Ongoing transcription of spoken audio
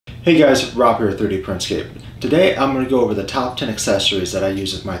Hey guys, Rob here at 3D Printscape. Today I'm going to go over the top 10 accessories that I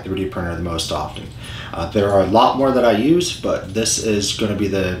use with my 3D printer the most often. There are a lot more that I use, but this is going to be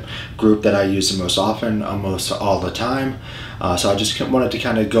the group that I use the most often, almost all the time. So I just wanted to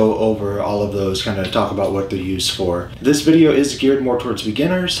kind of go over all of those, kind of talk about what they're used for. This video is geared more towards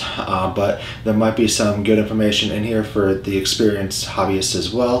beginners, but there might be some good information in here for the experienced hobbyists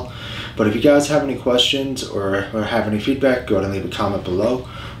as well. But if you guys have any questions or have any feedback, go ahead and leave a comment below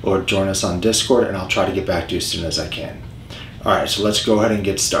or join us on Discord and I'll try to get back to you as soon as I can. Alright, so let's go ahead and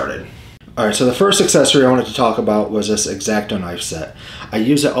get started. Alright, so the first accessory I wanted to talk about was this X-Acto knife set. I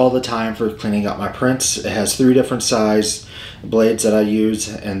use it all the time for cleaning up my prints. It has 3 different size blades that I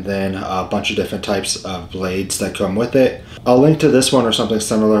use and then a bunch of different types of blades that come with it. I'll link to this one or something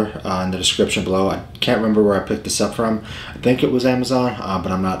similar in the description below. I can't remember where I picked this up from. I think it was Amazon,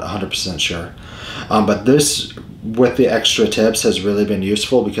 but I'm not 100% sure. But this, with the extra tips, has really been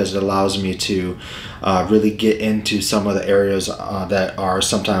useful because it allows me to really get into some of the areas that are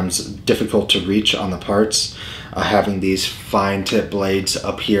sometimes difficult to reach on the parts. Having these fine tip blades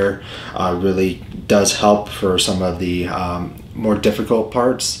up here really does help for some of the more difficult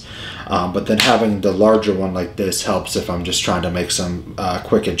parts. But then having the larger one like this helps if I'm just trying to make some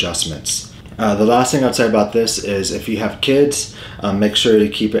quick adjustments. The last thing I'd say about this is if you have kids, make sure to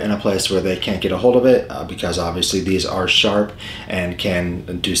keep it in a place where they can't get a hold of it because obviously these are sharp and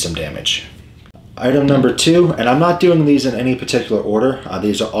can do some damage. Item number 2, and I'm not doing these in any particular order.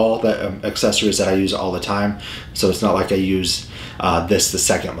 These are all the accessories that I use all the time, so it's not like I use this the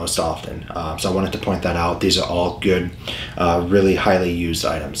second most often. So I wanted to point that out. These are all good, really highly used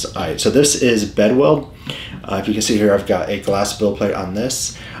items. Alright, so this is bed weld. If you can see here, I've got a glass build plate on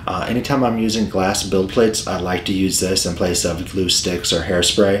this. Anytime I'm using glass build plates, I like to use this in place of glue sticks or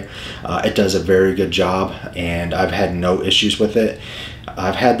hairspray. It does a very good job and I've had no issues with it.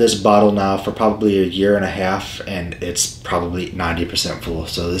 I've had this bottle now for probably a year and a half and it's probably 90% full,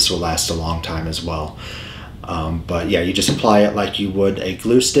 so this will last a long time as well. But yeah, you just apply it like you would a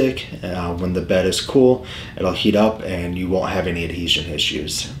glue stick. When the bed is cool, it'll heat up and you won't have any adhesion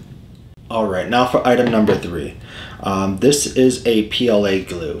issues. Alright, now for item number 3. This is a PLA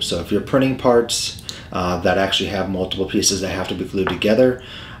glue. So if you're printing parts that actually have multiple pieces that have to be glued together,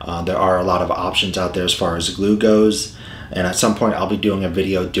 there are a lot of options out there as far as glue goes. And at some point I'll be doing a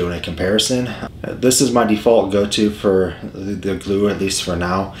video doing a comparison. This is my default go-to for the glue, at least for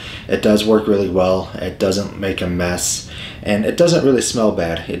now. It does work really well. It doesn't make a mess. And it doesn't really smell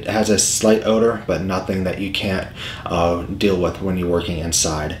bad. It has a slight odor, but nothing that you can't deal with when you're working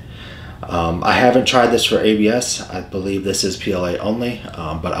inside. I haven't tried this for ABS. I believe this is PLA only,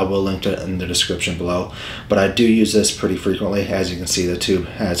 but I will link to it in the description below. But I do use this pretty frequently. As you can see, the tube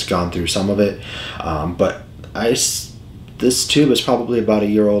has gone through some of it. But this tube is probably about a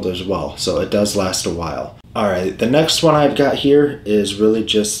year old as well, so it does last a while. Alright, the next one I've got here is really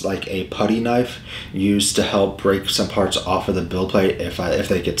just like a putty knife used to help break some parts off of the build plate if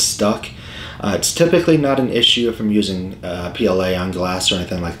they get stuck. It's typically not an issue if I'm using PLA on glass or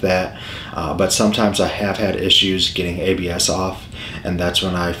anything like that, but sometimes I have had issues getting ABS off, and that's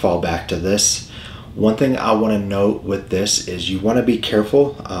when I fall back to this. One thing I want to note with this is you want to be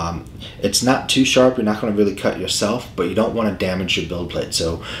careful. It's not too sharp, you're not going to really cut yourself, but you don't want to damage your build plate.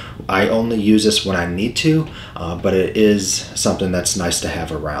 So I only use this when I need to, but it is something that's nice to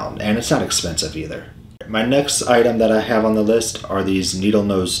have around, and it's not expensive either. My next item that I have on the list are these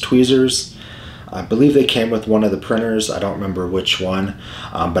Needlenose tweezers. I believe they came with one of the printers. I don't remember which one,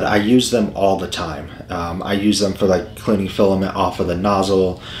 but I use them all the time. I use them for like cleaning filament off of the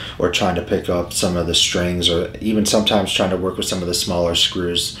nozzle or trying to pick up some of the strings, or even sometimes trying to work with some of the smaller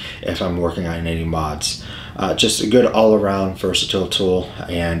screws if I'm working on any mods. Just a good all-around versatile tool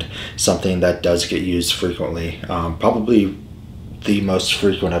and something that does get used frequently. Probably the most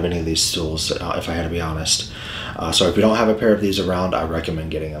frequent of any of these tools, if I had to be honest. So if you don't have a pair of these around, I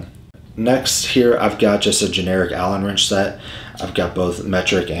recommend getting them. Next here I've got just a generic Allen wrench set. I've got both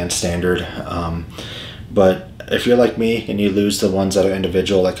metric and standard, but if you're like me and you lose the ones that are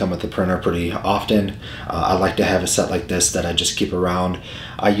individual that come with the printer pretty often, I like to have a set like this that I just keep around.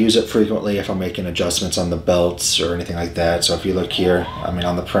 I use it frequently if I'm making adjustments on the belts or anything like that. So if you look here, I mean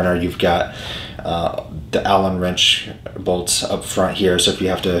on the printer you've got the Allen wrench bolts up front here, so if you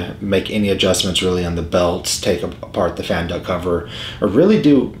have to make any adjustments really on the belts, take apart the fan duct cover, or really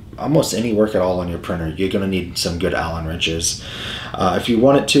do almost any work at all on your printer, you're going to need some good Allen wrenches. If you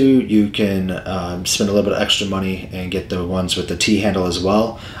wanted to, you can spend a little bit of extra money and get the ones with the T-handle as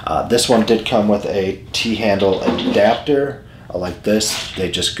well. This one did come with a T-handle adapter, like this. They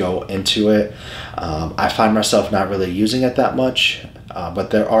just go into it. I find myself not really using it that much,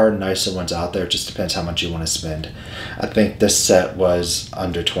 but there are nicer ones out there. It just depends how much you want to spend. I think this set was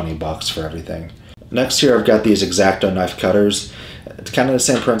under 20 bucks for everything. Next here I've got these X-Acto knife cutters. It's kind of the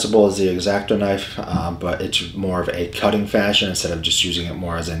same principle as the X-Acto knife, but it's more of a cutting fashion instead of just using it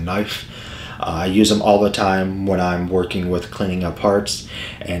more as a knife. I use them all the time when I'm working with cleaning up parts,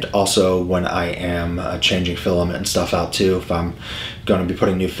 and also when I am changing filament and stuff out too. If I'm going to be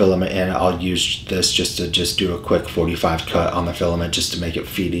putting new filament in, I'll use this just to do a quick 45 cut on the filament just to make it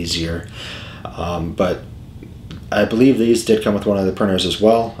feed easier. But I believe these did come with one of the printers as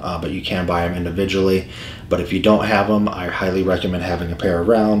well, but you can buy them individually. But if you don't have them, I highly recommend having a pair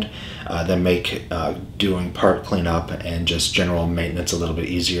around. Then make doing part cleanup and just general maintenance a little bit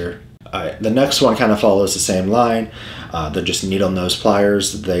easier. The next one kind of follows the same line. They're just Needlenose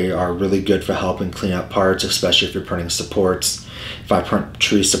Pliers. They are really good for helping clean up parts, especially if you're printing supports. If I print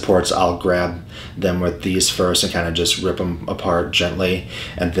tree supports, I'll grab them with these first and kind of just rip them apart gently,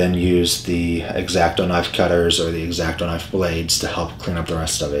 and then use the X-Acto knife cutters or the X-Acto knife blades to help clean up the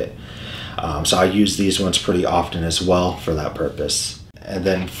rest of it. So I use these ones pretty often as well for that purpose. And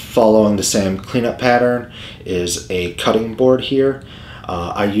then following the same cleanup pattern is a cutting board here.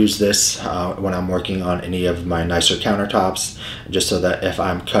 I use this when I'm working on any of my nicer countertops, just so that if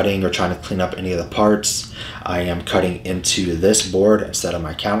I'm cutting or trying to clean up any of the parts, I am cutting into this board instead of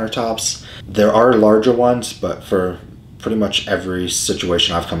my countertops. There are larger ones, but for pretty much every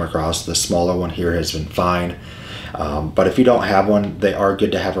situation I've come across, the smaller one here has been fine. But if you don't have one, they are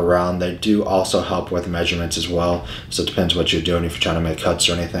good to have around. They do also help with measurements as well, so it depends what you're doing if you're trying to make cuts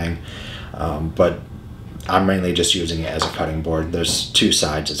or anything. But I'm mainly just using it as a cutting board. There's two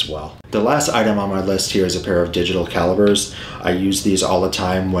sides as well. The last item on my list here is a pair of digital calipers. I use these all the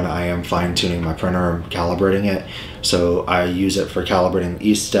time when I am fine-tuning my printer and calibrating it. So I use it for calibrating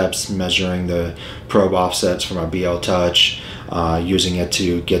E-steps, measuring the probe offsets for my BL Touch, using it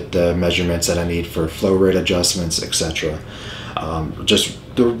to get the measurements that I need for flow rate adjustments, etc.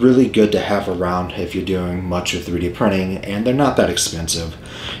 They're really good to have around if you're doing much with 3D printing, and they're not that expensive.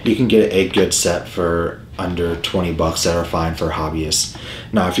 You can get a good set for under 20 bucks that are fine for hobbyists.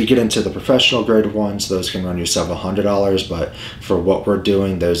 Now, if you get into the professional grade ones, those can run you several $100s, but for what we're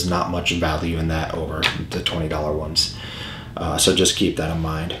doing, there's not much value in that over the $20 ones. So just keep that in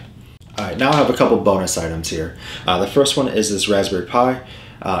mind. Alright, now I have a couple bonus items here. The first one is this Raspberry Pi.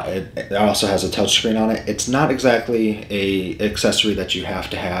 It also has a touchscreen on it. It's not exactly an accessory that you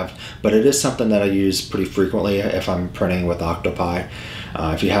have to have, but it is something that I use pretty frequently if I'm printing with Octopi.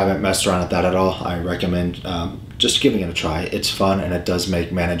 If you haven't messed around with that at all, I recommend just giving it a try. It's fun, and it does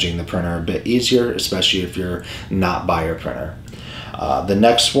make managing the printer a bit easier, especially if you're not by your printer. The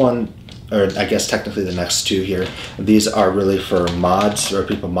next one, or I guess technically the next two here, these are really for mods or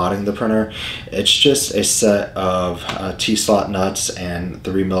people modding the printer. It's just a set of T-slot nuts and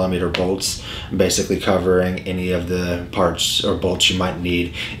 3mm bolts, basically covering any of the parts or bolts you might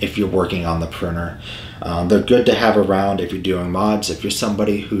need if you're working on the printer. They're good to have around if you're doing mods. If you're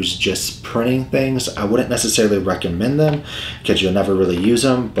somebody who's just printing things, I wouldn't necessarily recommend them because you'll never really use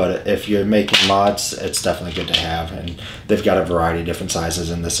them, but if you're making mods, it's definitely good to have, and they've got a variety of different sizes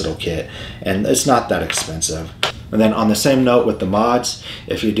in this little kit, and it's not that expensive. And then on the same note with the mods,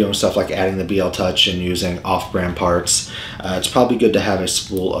 if you're doing stuff like adding the BL Touch and using off-brand parts, it's probably good to have a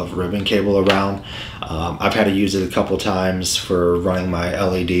spool of ribbon cable around. I've had to use it a couple times for running my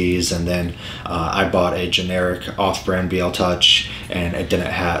LEDs, and then I bought a generic off-brand BL Touch, and it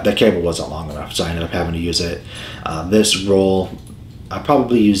didn't have, the cable wasn't long enough, so I ended up having to use it. This roll, I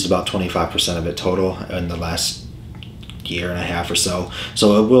probably used about 25% of it total in the last year and a half or so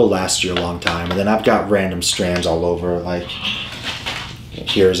it will last you a long time. And then I've got random strands all over, like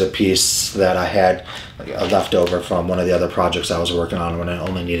here's a piece that I had left over from one of the other projects I was working on when I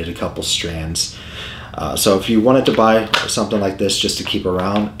only needed a couple strands. So if you wanted to buy something like this just to keep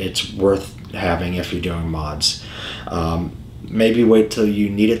around, it's worth having if you're doing mods. Maybe wait till you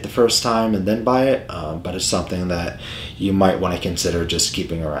need it the first time and then buy it, but it's something that you might want to consider just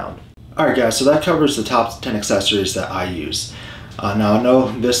keeping around. Alright guys, so that covers the top 10 accessories that I use. Now I know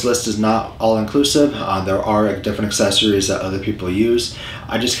this list is not all inclusive. There are different accessories that other people use.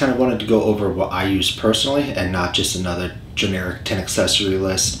 I just kind of wanted to go over what I use personally and not just another generic 10 accessory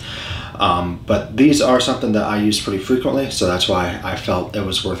list. But these are something that I use pretty frequently, so that's why I felt it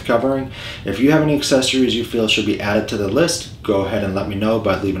was worth covering. If you have any accessories you feel should be added to the list, go ahead and let me know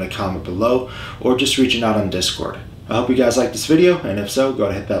by leaving a comment below or just reaching out on Discord. I hope you guys liked this video, and if so, go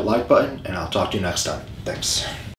ahead and hit that like button, and I'll talk to you next time. Thanks.